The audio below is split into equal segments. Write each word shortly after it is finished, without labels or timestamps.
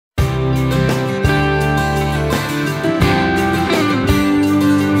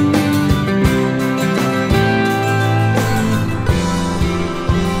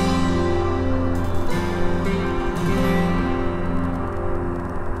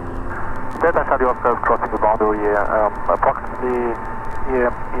Delta Charlie Oscar crossing the boundary here, approximately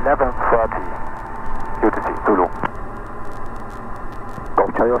 11:30 UTC, Zulu.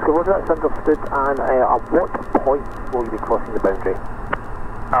 Golf Charlie Oscar, Roger, that's understood, and at what point will you be crossing the boundary?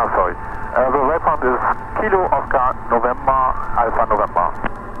 Sorry. The waypoint is Kilo Oscar November Alpha November.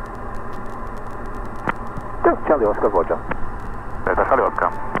 Delta Charlie Oscar, Roger. Delta Charlie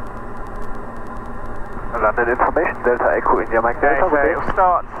Oscar. London information, Delta Echo India Mike Delta. So it'll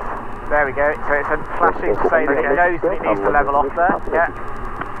start, there we go, so it's flashing to say that it knows that it needs to level off there, yeah.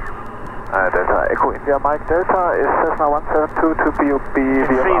 Delta Echo India Mike Delta is Cessna 172 to BOB. You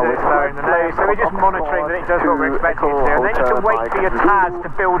can see that it's lowering the nose, so we're just monitoring that it does what we're expecting it to do. And then you can wait for your TAS to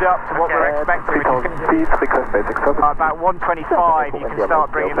build up to what we're expecting, which is going to be about 125, you can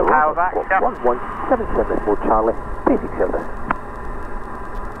start bringing the power back. Yep. 1177 mode Charlie, basic service.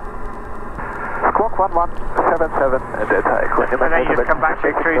 Squawk 1177, Delta Echo India Mike. And then you just come back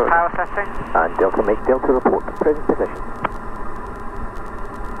to your cruise power setting. And Delta make Delta report present position.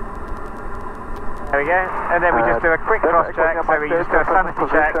 There we go, and then we just do a quick cross check, so we just do a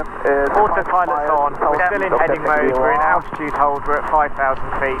sanity check, autopilot's on, we're still in heading mode, we're in altitude hold, we're at 5,000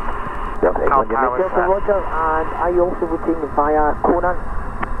 feet. Delta Echo India Mike Delta, Roger, and are you also routing via Conan?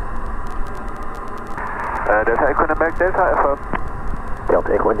 Delta Echo India Mike Delta, affirm.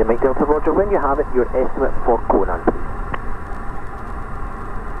 Delta Echo India Mike Delta, Roger, when you have it, your estimate for Conan, please.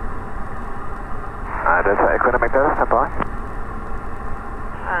 Delta Echo India Mike Delta, stand by.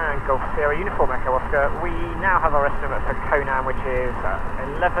 And Golf Sierra Uniform Echo Oscar, we now have our estimate for Conan, which is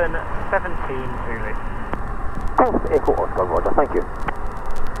 11:17 Zulu. Golf Echo Oscar, Roger, thank you.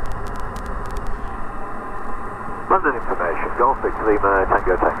 London information, Golf Victor Lima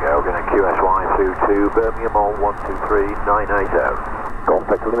Tango Tango, going to QSY through to Birmingham on 123980. Golf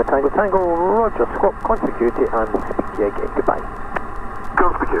Victor Lima Tango Tango, Roger, squawk, contact security, and we'll speak to you again, goodbye.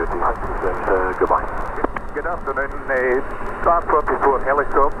 Golf security, thank you, goodbye. Good afternoon, R24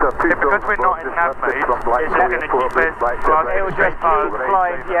 helicopter. Because we're not in nav mode, it's just going to keep us. It will just keep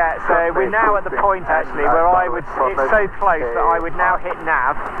flying, yeah, so we're now at the point actually where I would, it's so close that I would now hit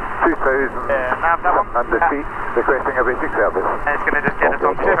nav. 2000, Nav that one. and the feet requesting a basic service. And it's going to just get us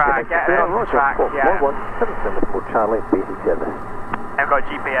on Just going to track. get us on track, yeah. 1177 mode Charlie, basic service. I've got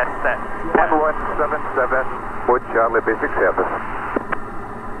GPS set. 1177 mode Charlie, basic service.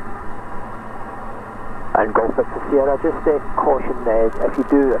 And Golf Victor Sierra, just caution, if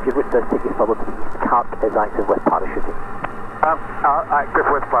your route does take you further to the east, CARC is active with parachuting. Active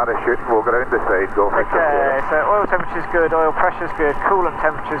with parachute, we'll go around the side, Golf Victor Okay, Sierra. so oil temperature's good, oil pressure's good, coolant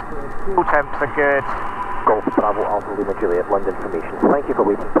temperature's good, fuel temps are good. Golf Bravo Alpha Lima Juliet, London information. Thank you for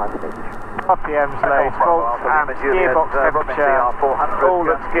waiting past the message. RPM's low, faults and gearbox temperature, all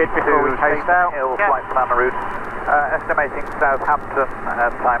looks good before we coast out. Estimating Southampton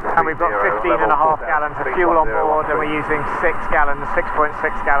time. And we've got 15.5 gallons of fuel on board, and we're using 6.6 gallons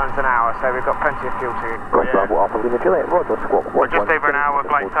an hour, so we've got plenty of fuel to use. Golf Bravo Alpha Lima Juliet, Roger, squawk. We're just over an hour of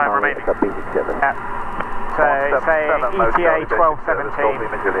flight time remaining. It's a basic service. Yeah. So say ETA 1217.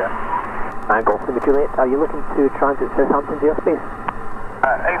 And Golf Lima Juliet, are you looking to transit Southampton's airspace?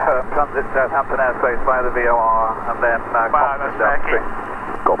 A-firm, transit Southampton airspace via the VOR, and then that's downstream.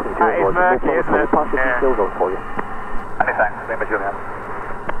 Golf Lima That Juliet, is murky, isn't it? Pass the details on for you. Many thanks, Lima Juliet.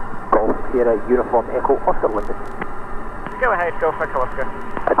 Golf Sierra Uniform Echo Oscar London. Go ahead, Golf Echo Oscar.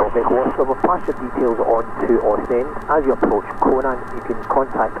 Golf Echo Oscar will pass your details on to Ostend. As you approach Conan, you can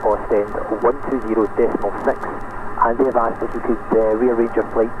contact Ostend 120.6, and they have asked if you could rearrange your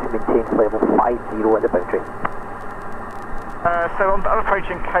flight to maintain level 50 at the boundary. So I'm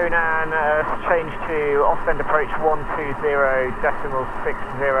approaching Conan, change to Ostend approach 120.60,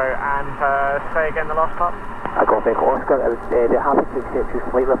 and say again the last part. Golf Echo Oscar, they're happy to accept your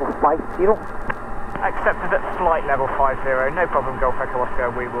flight level 50. Accepted at flight level 50, no problem Golf Echo Oscar,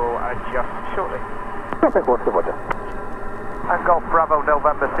 we will adjust shortly. Golf Echo Oscar, Roger. And Golf Bravo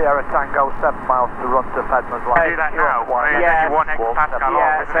November Sierra Tango, 7 miles to run to Padman's Line. Do that now. Yeah, One hectopascal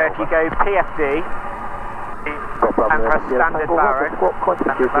yeah, so if you go PFD and press standard barrow,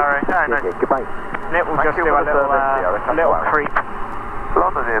 Goodbye. and it will just do a little creep.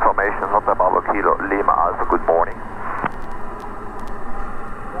 London information, Hotel Bravo Kilo Lima Alpha, good morning.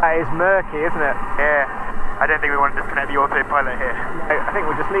 That is murky, isn't it? Yeah. I don't think we want to disconnect the autopilot here. No, I think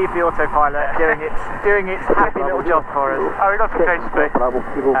we'll just leave the autopilot doing its happy little job for us. Oh, we got some coast space. Bravo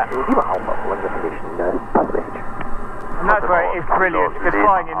Kilo Lima Alpha, London information, pass the message. And that's where it is brilliant, because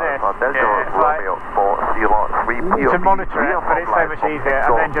flying in this, it's like, to monitor it, but it's so much easier,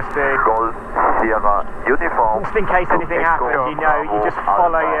 and then just to, just in case anything happens, you know, you just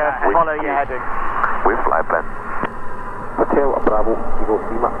follow your heading. We fly plan. Hotel Bravo Kilo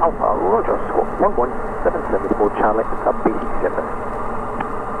Lima Alpha, Roger, squawk 1177 mode Charlie, sub basic service.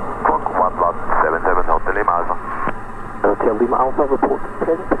 Squawk 1177 Hotel Lima Alpha. Hotel Lima Alpha, report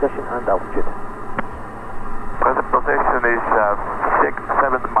present position and altitude. Present position is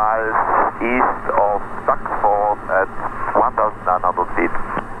 7 miles east of Duxford at 1,900 feet.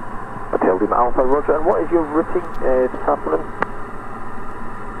 Hotel Lima Alpha, Roger, and what is your routing this afternoon?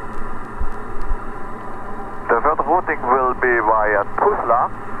 The further routing will be via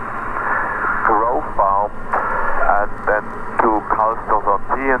Tuzla, Grove Farm, and then to Gloucester on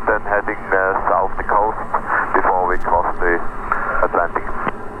Sea, and then heading south the coast before we cross the Atlantic.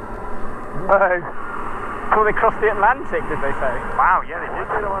 Whoa! Before they crossed the Atlantic, did they say? Wow, yeah, they did.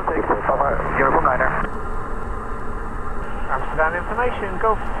 Uniform Niner. Amsterdam information,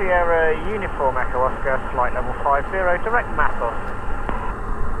 Golf Sierra Uniform Echo Oscar, flight level 50, direct Matos.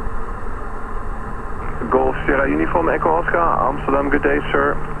 Golf Sierra Uniform Echo Oscar, Amsterdam, good day,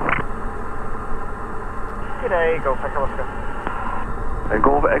 sir. Good day, Golf Echo Oscar.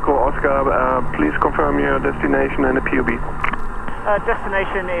 Golf Echo Oscar, please confirm your destination and the POB.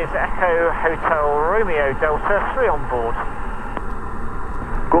 Destination is Echo Hotel Romeo Delta, 3 on board.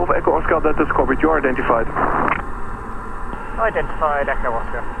 Golf Echo Oscar, that is covered, you are identified. Identified, Echo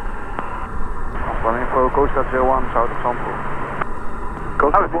Oscar. One info, Coast 01, south of Zandvoort.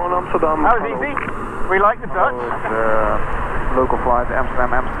 Coast 1 Amsterdam. That was easy. We like the Dutch. Local flight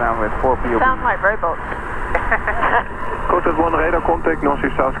Amsterdam with 4 POB. Sound like robots. Coast 1 radar contact,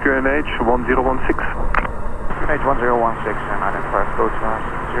 Northeast South QNH 1016. QNH 1016 and identified code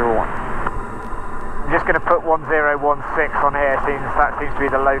 01. I'm just going to put 1016 on here, since that seems to be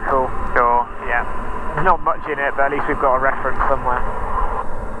the local. Sure, yeah. There's not much in it, but at least we've got a reference somewhere.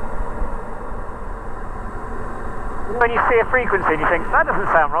 When you see a frequency and you think, that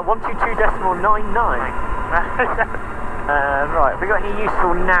doesn't sound right, 122.99. Right, have we got any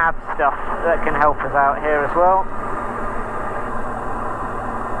useful nav stuff that can help us out here as well?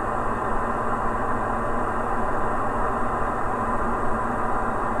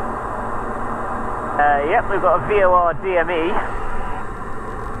 Yep, we've got a VOR DME.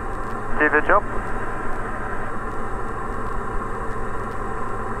 Do the job.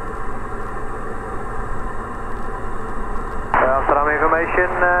 Amsterdam information,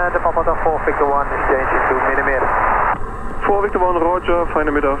 the Papa 4 Victor 1 is changing to Middenmeer. 4 Victor 1, Roger,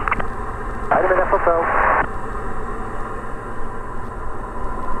 fijne middag. Fijne middag, tot zo.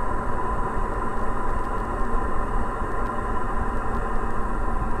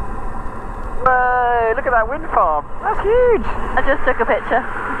 Whoa, look at that wind farm. That's huge. I just took a picture.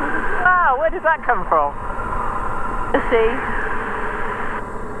 Wow, where did that come from? The sea.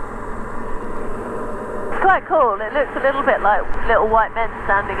 It's quite cool. It looks a little bit like little white men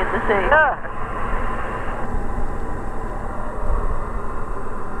standing in the sea. Yeah.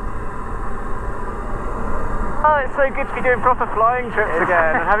 Oh, it's so good to be doing proper flying trips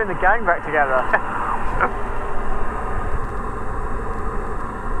again and having the gang back together.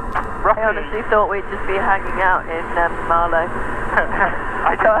 I honestly thought we'd just be hanging out in Marlow.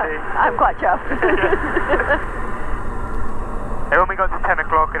 I did too. I'm quite chuffed. And when we got to 10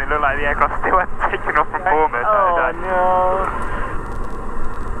 o'clock and it looked like the aircraft still hadn't taken off from Bournemouth. Oh no.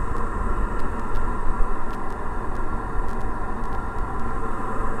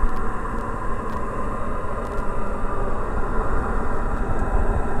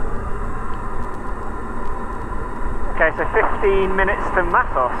 Okay, so 15 minutes to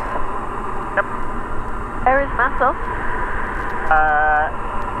Matos. Yep. Where is Matos?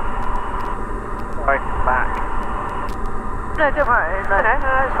 Sorry, back. No, don't worry. No,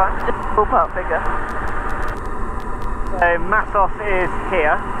 it's fine. Just a ballpark figure. So Matos is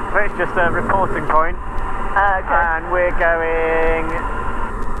here, so it's just a reporting point. Okay. And we're going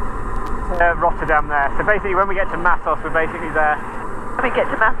to Rotterdam there. So basically when we get to Matos, we're basically there. When we get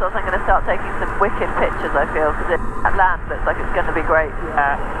to Matos, I'm going to start taking some wicked pictures, I feel, because that land looks like it's going to be great.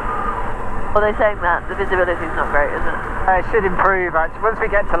 Yeah. Well, they're saying that the visibility's not great, isn't it? It should improve actually. Once we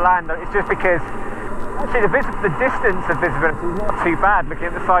get to land, it's just because actually the distance of visibility is not too bad looking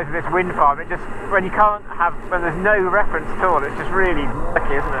at the size of this wind farm. It just, when there's no reference at all, it's just really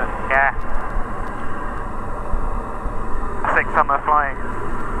murky, isn't it? Yeah. Sick summer flying.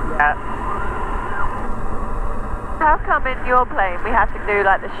 Yeah. How come in your plane we had to do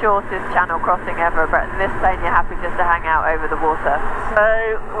like the shortest channel crossing ever, but in this plane you're happy just to hang out over the water?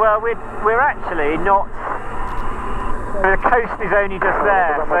 So, well, we're actually not. The coast is only just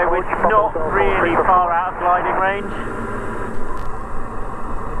there, so we're not really far out of gliding range.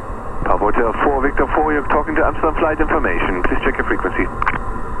 Papa Hotel 4 Victor 4, you're talking to Amsterdam flight information. Please check your frequency.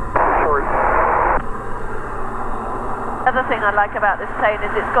 Sorry. Another thing I like about this plane is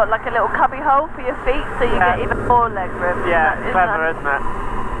it's got like a little cubby hole for your feet, so you get even more leg room. Yeah, it's clever, isn't it?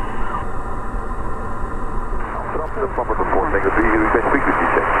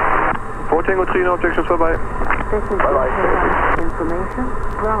 Four Tango 3, no objections, bye-bye. This is information.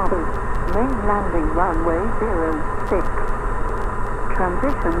 Bravo. Main landing runway 06.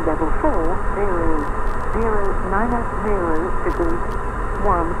 Transition level 4, 090 degrees,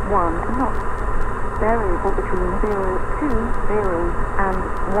 11 knots. Variable between 020 and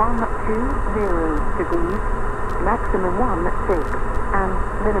 120 degrees, maximum 16 and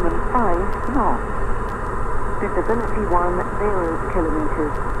minimum 5 knots. Visibility 10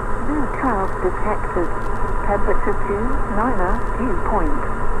 kilometers. New clouds detected. Temperature 29, dew point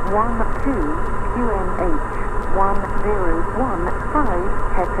 12 QNH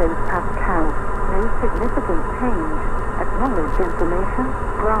 1015 hectopascal. No significant change. Acknowledge information.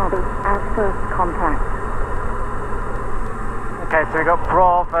 Bravo as first contact. Okay, so we got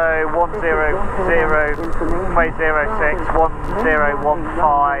Bravo 100, runway 06,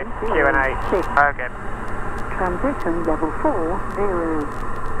 1015 QNH. Okay. Transition level 4, 0.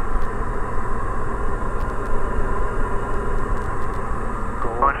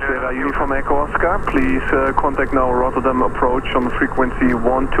 Sierra Uniform Echo Oscar, please contact now Rotterdam approach on the frequency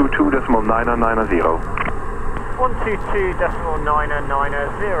 122.990.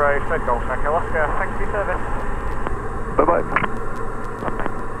 122.990 for Golf Echo Oscar. Thanks for your service. Bye-bye.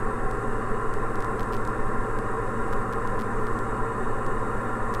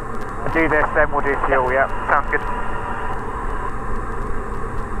 Do this, then we'll do fuel, yeah. Sounds good.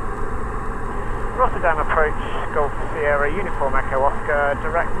 Rotterdam approach, Golf Sierra, Uniform Echo Oscar,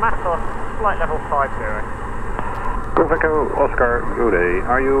 direct Massos, flight level 50. Golf Echo Oscar, good day.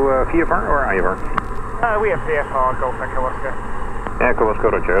 Are you VFR or IFR? We have VFR, Golf Echo Oscar. Echo Oscar,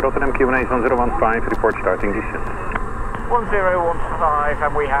 Roger. Rotterdam Q&A 1015, report starting descent. 1015,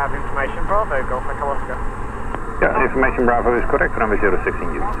 and we have information Bravo, Golf Echo Oscar. Yeah, information Bravo is correct, runway 06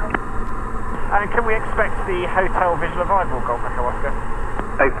 in use. And can we expect the hotel visual arrival, Golf Echo Oscar?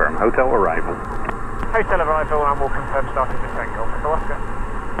 Affirm, hotel arrival. Hotel arrival, and we'll confirm starting descent, Golf Echo Oscar.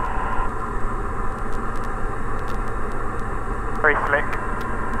 Very slick.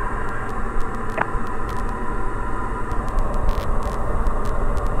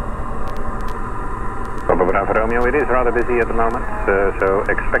 Papa Bravo Romeo, it is rather busy at the moment, so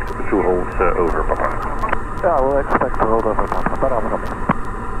expect to hold over, Papa. Yeah, we'll expect to hold over, Papa Bravo Romeo.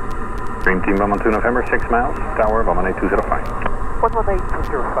 Dream Team 112 November, 6 miles, tower 118.205.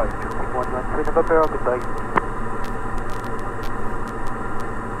 118.205, 113 November, good day.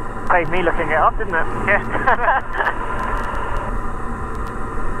 Saved me looking it up, didn't it? Yeah.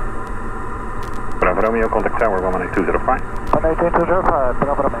 Bravo Romeo, contact tower 118.205. 118.205,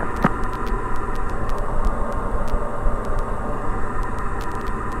 Bravo Romeo.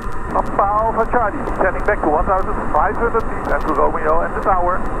 Alpha Charlie, sending back to 1500 feet and to Romeo and the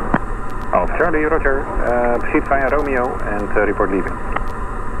tower. Alpha Charlie, Roger. Proceed via Romeo and report leaving.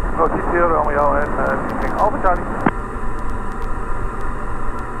 Proceed via Romeo and leaving. Alpha Charlie.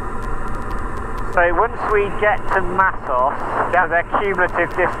 So once we get to Massos, they're cumulative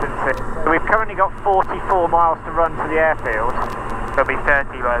distances. So we've currently got 44 miles to run to the airfield. There'll be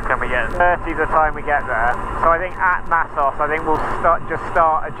 30 by the time we get there. 30 by the time we get there. So I think at Massos, I think we'll just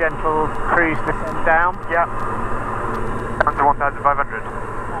start a gentle cruise descent down. Yep. Down to 1,500.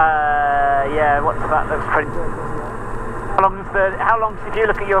 Yeah, what's that? That's pretty good. How long, if you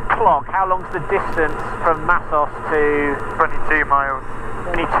look at your clock, how long's the distance from Massos to 22 miles?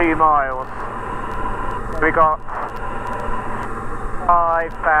 22 miles. We got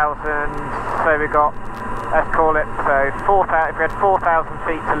 5,000, so we got, let's call it, so 4,000, if we had 4,000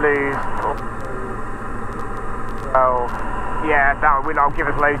 feet to lose, well, yeah, that'll give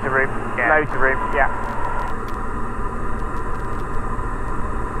us loads of room, loads of room, yeah.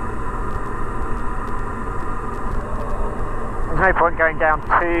 There's no point going down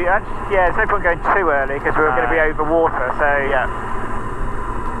too, there's no point going too early because we're going to be over water, so yeah.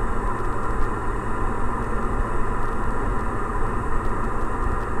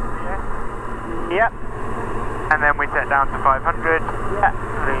 Yep. And then we set down to 500. Yeah.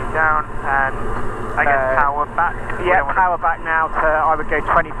 Lean down and I guess power back. Yeah, power back now to, I would go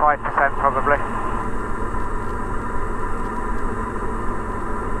 25% probably.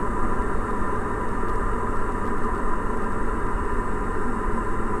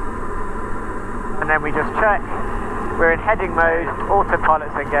 And then we just check. We're in heading mode,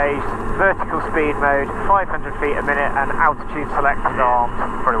 autopilot's engaged, vertical speed mode, 500 feet a minute, and altitude select is armed.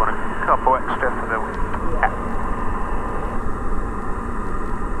 Probably want a couple extra for the wind. Yeah.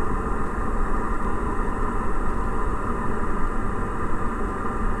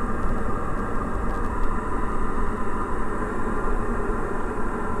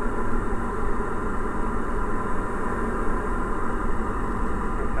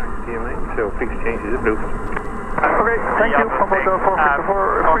 fixed change is approved. Okay, thank you.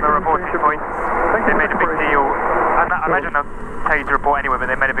 On the reporting point, they made a big deal. I imagine they'll tell you to report anyway, but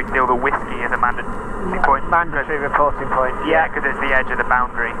they made a big deal that whiskey is a mandatory point. Mandatory reporting point. Yeah, because it's the edge of the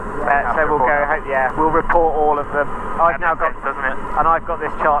boundary. So we'll go. Yeah, we'll report all of them. I've now got, doesn't it? and I've got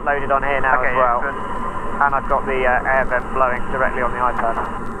this chart loaded on here now as well. Excellent. And I've got the air vent blowing directly on the iPad.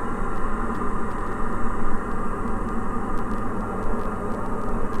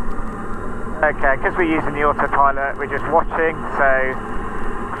 Okay, because we're using the autopilot, we're just watching, so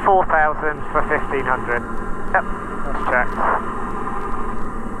 4,000 for 1,500. Yep, that's checked.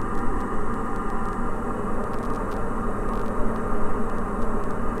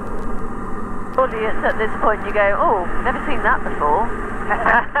 Surely it's at this point you go, oh, never seen that before.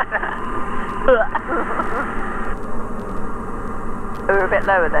 We were a bit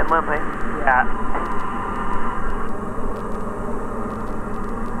lower then, weren't we? Yeah.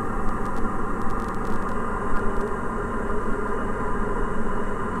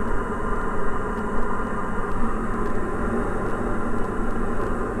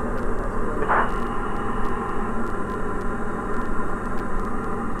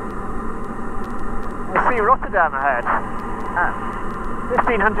 I see Rotterdam ahead.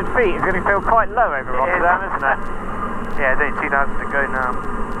 1,500 feet is going to feel quite low over Rotterdam, isn't it? Yeah, there's only 2,000 to go now.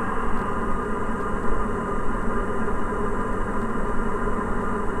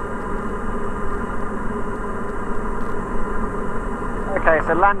 Okay,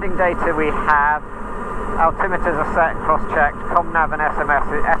 so landing data we have. Altimeters are set and cross-checked. ComNav and FMS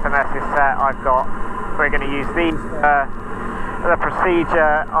is set. I've got. We're going to use these. The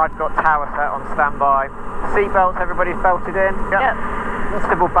procedure. I've got tower set on standby. Seatbelts, everybody's belted in. Yep.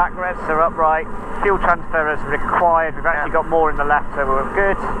 Adjustable backrests are upright. Fuel transfer is required. We've actually got more in the left, so we're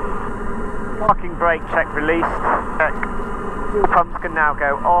good. Parking brake check released. Check. Fuel pumps can now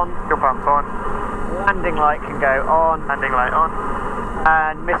go on. Fuel pump on. Landing light can go on. Landing light on.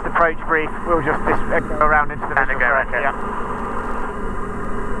 And missed approach brief, we'll just go around into the visual circuit. Yeah.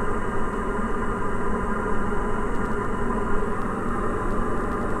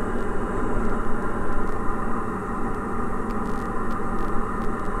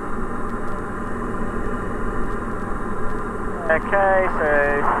 Okay, so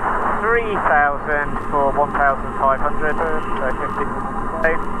 3,000 for 1,500, so 15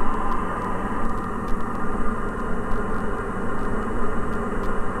 minutes.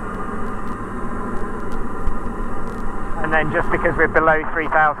 And then just because we're below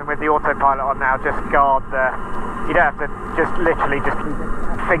 3,000 with the autopilot on now, just guard the, you don't have to just literally just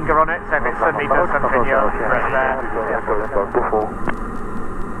finger on it, so if it suddenly does something, you'll press there.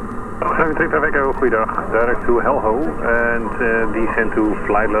 Victor Echo, goeiedag. Direct to Helho and descend to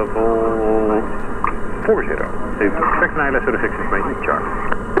flight level 40. Expect an ILS 06 information charge.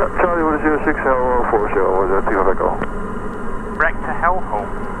 Yeah, Charlie with a 06 Helho 40 with a Victor Echo. Wreck to Hellhole.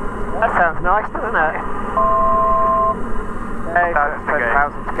 That sounds nice, doesn't it? Okay,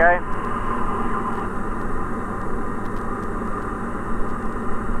 10,000 to go.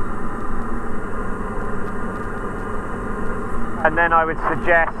 And then I would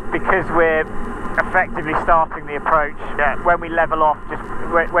suggest, because we're effectively starting the approach, when we level off, just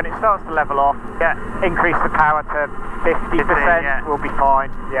when it starts to level off, increase the power to 50%, we'll be fine.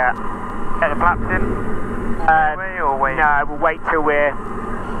 Yeah. Get the flaps in? Or wait? No, we'll wait till we're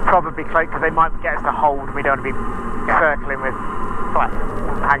probably close, because they might get us to hold, and we don't want to be circling with flaps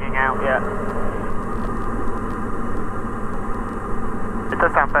hanging out. Yeah. It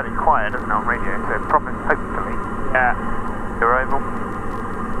does sound fairly quiet, doesn't it, on radio? So probably, hopefully. Yeah. Arrival.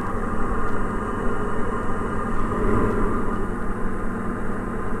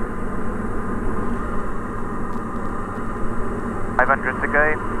 $500 to go.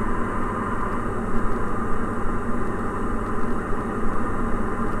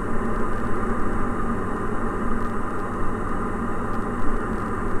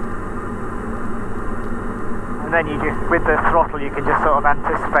 And then you just, with the throttle, you can just sort of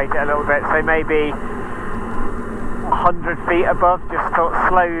anticipate it a little bit. So maybe 100 feet above, just sort of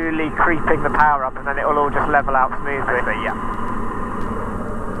slowly creeping the power up, and then it will all just level out smoothly. Yeah.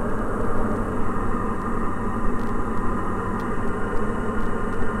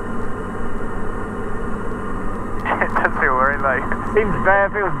 It does feel very low. Feels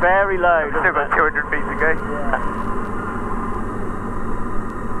very low. Still got 200 feet to go. Yeah.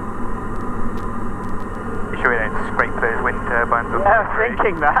 You sure we don't scrape those wind turbines? Yeah, I was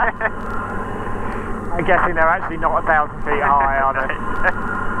thinking that. I'm guessing they're actually not 1,000 feet high, are they?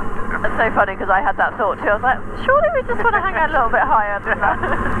 That's so funny, because I had that thought too. I was like, surely we just want to hang out a little bit higher than that.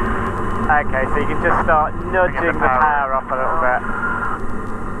 Okay, so you can just start nudging the power up a little bit.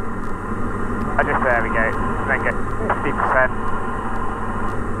 There we go. Then get 50%.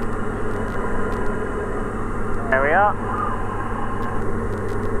 There we are.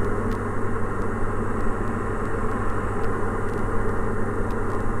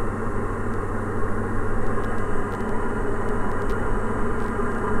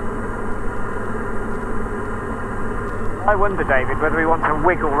 I wonder, David, whether we want to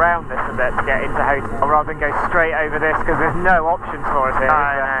wiggle round this a bit to get into hotel rather than go straight over this, because there's no options for us here. No,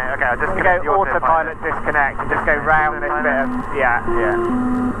 okay, I'll just go autopilot disconnect and just go round this bit of, yeah.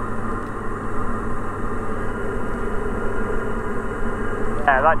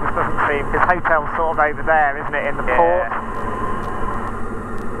 Yeah, that just doesn't seem, because hotel's sort of over there, isn't it, in the port?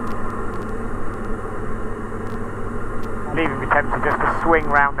 I'd even be tempted just to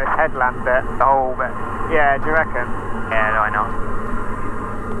swing round this headland bit. The whole bit. Yeah, do you reckon? Yeah, no, I know.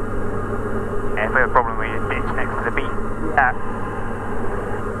 Yeah, if we have a problem with your ditch next to the beach. Yeah.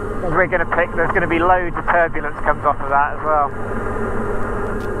 We're going to pick, there's going to be loads of turbulence comes off of that as well.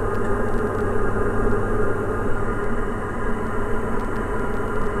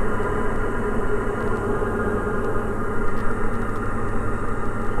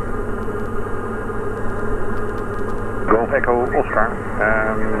 Golf Echo Oscar,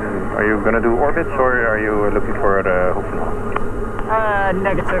 are you going to do orbits or are you looking for the Hoefenhof?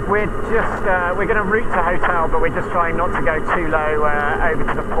 Negative. We're going to route to hotel, but we're just trying not to go too low over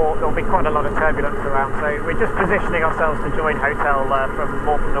to the port. There'll be quite a lot of turbulence around, so we're just positioning ourselves to join hotel more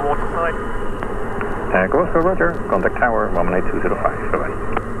from the water side. Gloucester, roger. Contact tower 118.205. Bye-bye.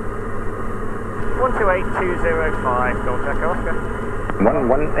 128.205, Golf Echo Oscar.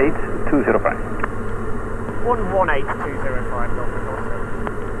 118.205. 118.205, Golf Echo Oscar.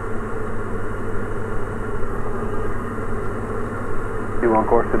 You on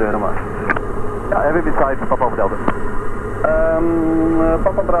course to the Roma. Yeah, heavy beside Papa Delta.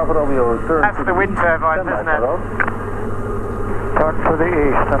 Papa Bravo Romeo, turn. That's the wind turbines, isn't it? Turn to the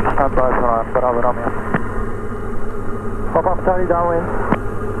east and stand by for Bravo Romeo. Papa Charlie downwind.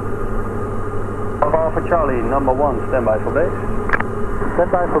 Papa for Charlie, number 1, stand by for base.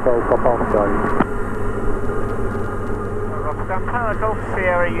 Stand by for base, Papa Charlie. Rotterdam Tower, Golf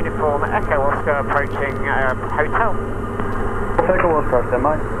Sierra Uniform, Echo Oscar approaching hotel. Echo Oscar, stand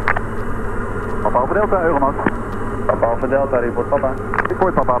by. Papa over Delta, Euromax. Papa over Delta, report Papa.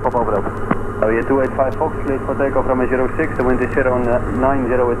 Report Papa, Papa over Delta. Oh, yeah, 285 Fox, cleared for takeoff runway 06, the wind is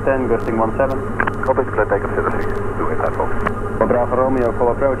 090 with 10, gusting 17. Copy, clear takeoff 06, 285 Fox. Bravo Romeo,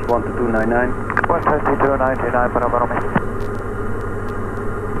 full approach, 12299. 12299, Bravo Romeo.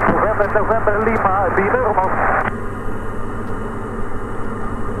 November, Lima, be Euromax.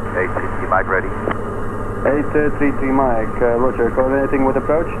 833 Mike ready. 833 Mike, roger, coordinating with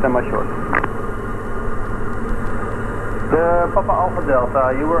approach, stand by short. The Papa Alpha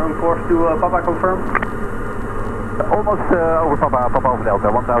Delta, you were on course to Papa confirm? Almost over Papa Alpha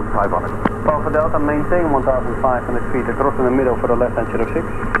Delta, 1500. Papa Alpha Delta, maintain 1500 feet across in the middle for the left hand 06.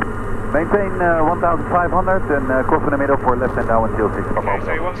 Maintain 1500 and cross in the middle for left hand downwind 06. Okay,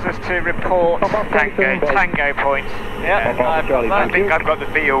 so he wants us to report tango point. Yeah, I think I've got the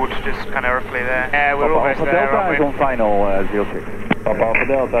field just kind of roughly there. Yeah, we're almost there, aren't we? On final 06. Papa Alpha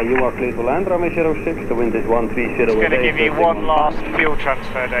Delta, you are clear to land, runway 06, the wind is 130. Just going to give you one last fuel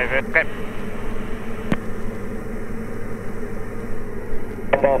transfer, David. Okay.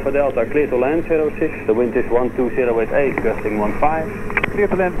 Papa Alpha Delta, clear to land 06, the wind is 12088, gusting 15. Clear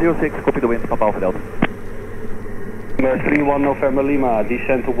to land 06, copy the wind, Papa Alpha Delta. Number 31 November Lima,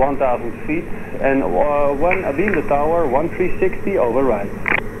 descend to 1000 feet, and one beam the tower, 1360 over right.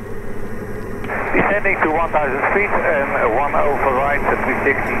 Descending to 1000 feet and 1 over right,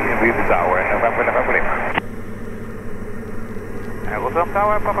 360 beam the tower, November Lima. Rotterdam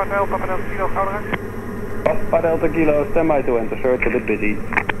Tower, Papa Delta Kilo, Gouderen. Papa Delta Kilo, stand by to enter, sir, it's a bit busy.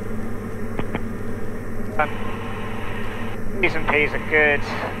 P's and P's are good.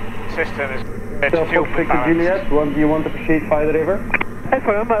 System is good. Fuel Victor Juliet, do you want to proceed via the river?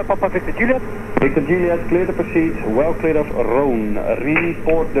 Affirm, Papa Victor Juliet. Victor Juliet, clear to proceed, well clear of Rhone.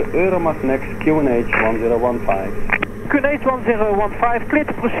 Report the Euromax next, QNH 1015. QNH 1015, clear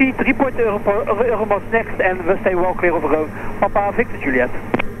to proceed, report the Euromax next, and we stay well clear of Rhone. Papa Victor Juliet.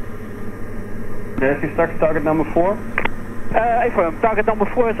 There's your start, target number 4. Affirm, target number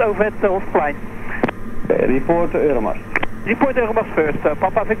 4 is over at Hofplein. Report the Euromax. Report the Euromax first,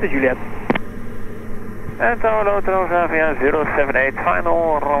 Papa Victor Juliet. And tower low to November 078,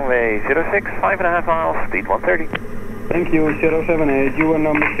 final runway 06, 5.5 miles, speed 130. Thank you, 078, you are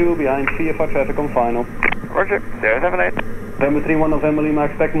number 2 behind VFR traffic on final. Roger, 078. November 31 November Lima,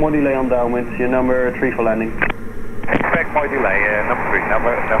 expect more delay on downwind, your number 3 for landing. Expect more delay, number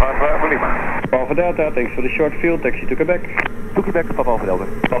November Lima. Papa Delta, thanks for the short field, taxi to Quebec. To Quebec, Papa Alpha Delta.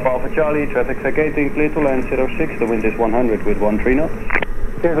 Papa Alpha Charlie, traffic vacating, clear to land 06, the wind is 100 with 13 knots.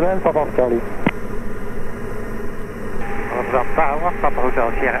 Clear to land, Papa Alpha Charlie. Rotterdam Tower, Papa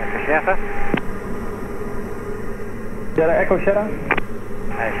Hotel Sierra Echo Sierra. Sierra Echo Sierra?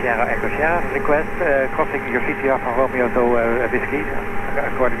 Sierra Echo Sierra, request crossing your VTR from Romeo to Whiskey,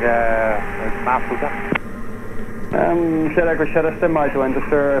 according to Maasvoeten. Sierra Echo Sierra, stand by to enter,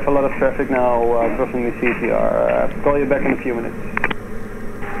 sir. I have a lot of traffic now crossing the CTR. Call you back in a few minutes.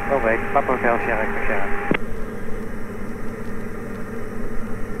 Romeo, Papa Hotel Sierra Echo Sierra.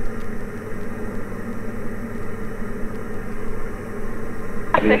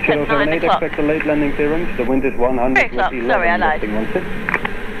 The 078, expect a late landing clearance. The wind is 100 with 11. Sorry, I lied.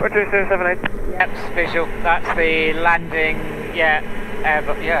 Roger, 078. Yep, it's visual. That's the landing, Airbus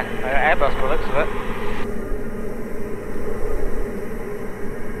by the looks of it.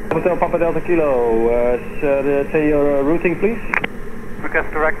 Hotel Papa Delta Kilo, say your routing please.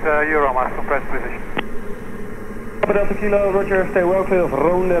 Request direct Euromast from press position. Papa Delta Kilo, Roger, stay well clear of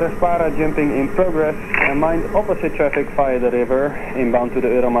Ronde Respara, jumping in progress, and mind opposite traffic via the river, inbound to the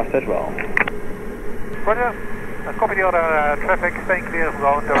Euromast as well. Roger, copy the other traffic, staying clear of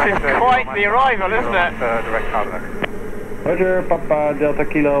Ronde. It's quite the arrival, isn't it? Direct contact. Roger, Papa Delta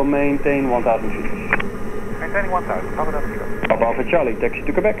Kilo, maintain 1000 feet. Maintaining 1000, Papa Delta Kilo. Papa Alpha Charlie, taxi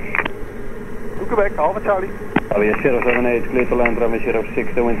to Quebec. To Quebec, Alpha Charlie. Charlie 078, clear to land, runway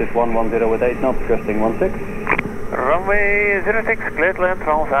 06, the wind is 110 with 8 knots, gusting 16. Runway 06, clear to land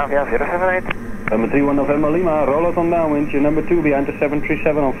from Zavia 078. Number 31 November Lima, roll out on downwind, your number 2 behind the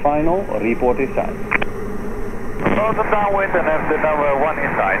 737 on final, report inside. Roll out downwind and have the number 1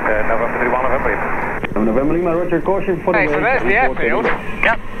 inside, November 31 November Lima. November Lima, Roger, caution for the wind. Hey, so there's the airfield.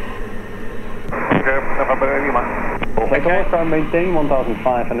 Yep. November Lima. Okay. Oscar, maintain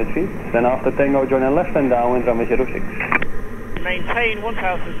 1,500 feet, then after Tango join a left hand downwind, runway 06. Maintain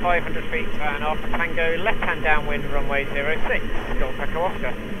 1,500 feet and after Tango, left-hand downwind, runway 06, Golf Echo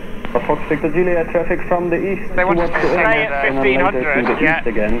Oscar. Fox Victor Juliet, traffic from the east they want us to stay at 1,500, east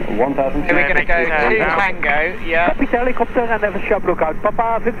again, 1,000 feet. We're going to go to Tango, yeah. Copy helicopter and have a sharp lookout,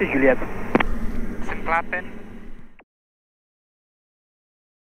 Papa Victor Juliet. Some flapping.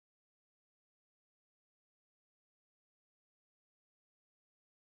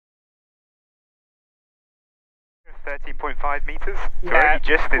 .5 meters. So Yeah,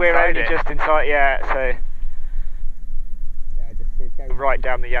 we're only just inside, yeah, so. Yeah, just to go right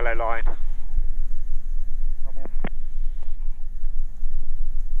down the yellow line.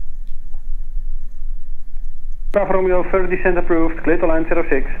 Bravo Romeo, further descent approved, clear to line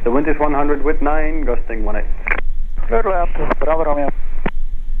 06, the wind is 100 with 9, gusting 18. Clear to land, Bravo Romeo.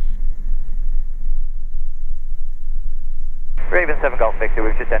 Raven 7 Golf Victor,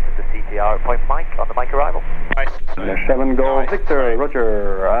 we've just entered the CTR at Point Mike on the Mike arrival. Nice and slow. 7 Golf Victor,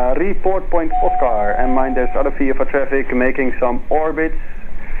 Roger, report Point Oscar, and mind there's other VFR traffic making some orbits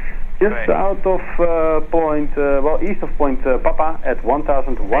just out of east of Point Papa at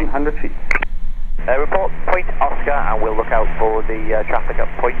 1,100 feet. Report Point Oscar and we'll look out for the traffic at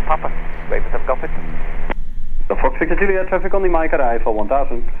Point Papa. Raven 7 Golf Victor. The Fox Victor Juliet traffic on the Mike arrival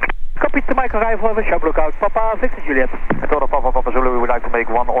 1000. Copy to Mike arrival, have a sharp lookout, Papa Victor Juliet. I told Papa Zulu we would like to make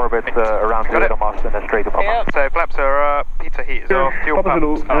one orbit around the little mast and then straight to Papa. Yep. So flaps are up, Peter heat is off, fuel Papa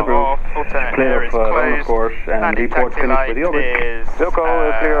pumps Zulu, are off, alternate air is closed, course, and landing report taxi finished light with the orbit. is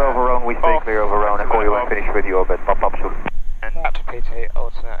Wilco, clear over Rhone, we stay clear over Rhone and call you and finish with the orbit, Papa Zulu. Flat Peter heat,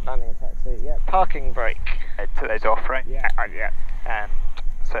 alternate landing taxi, yeah. Parking brake. Today's off, right? Yeah, yeah. And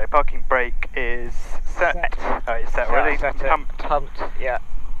so parking brake is set. Oh, it's set already. Pumped, yeah.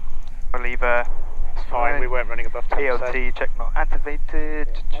 Reliever. It's fine, we weren't running above 10%. ELT check not activated.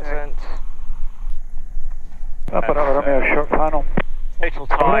 Check. Papa Romeo, short final. Total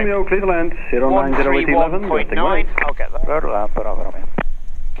time. Romeo, clear to land, 09011, 131.9, I'll get that. Clear to land, Papa Romeo.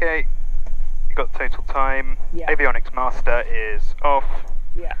 Okay, you got total time. Yeah. Avionics master is off.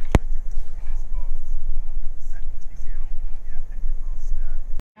 Yeah.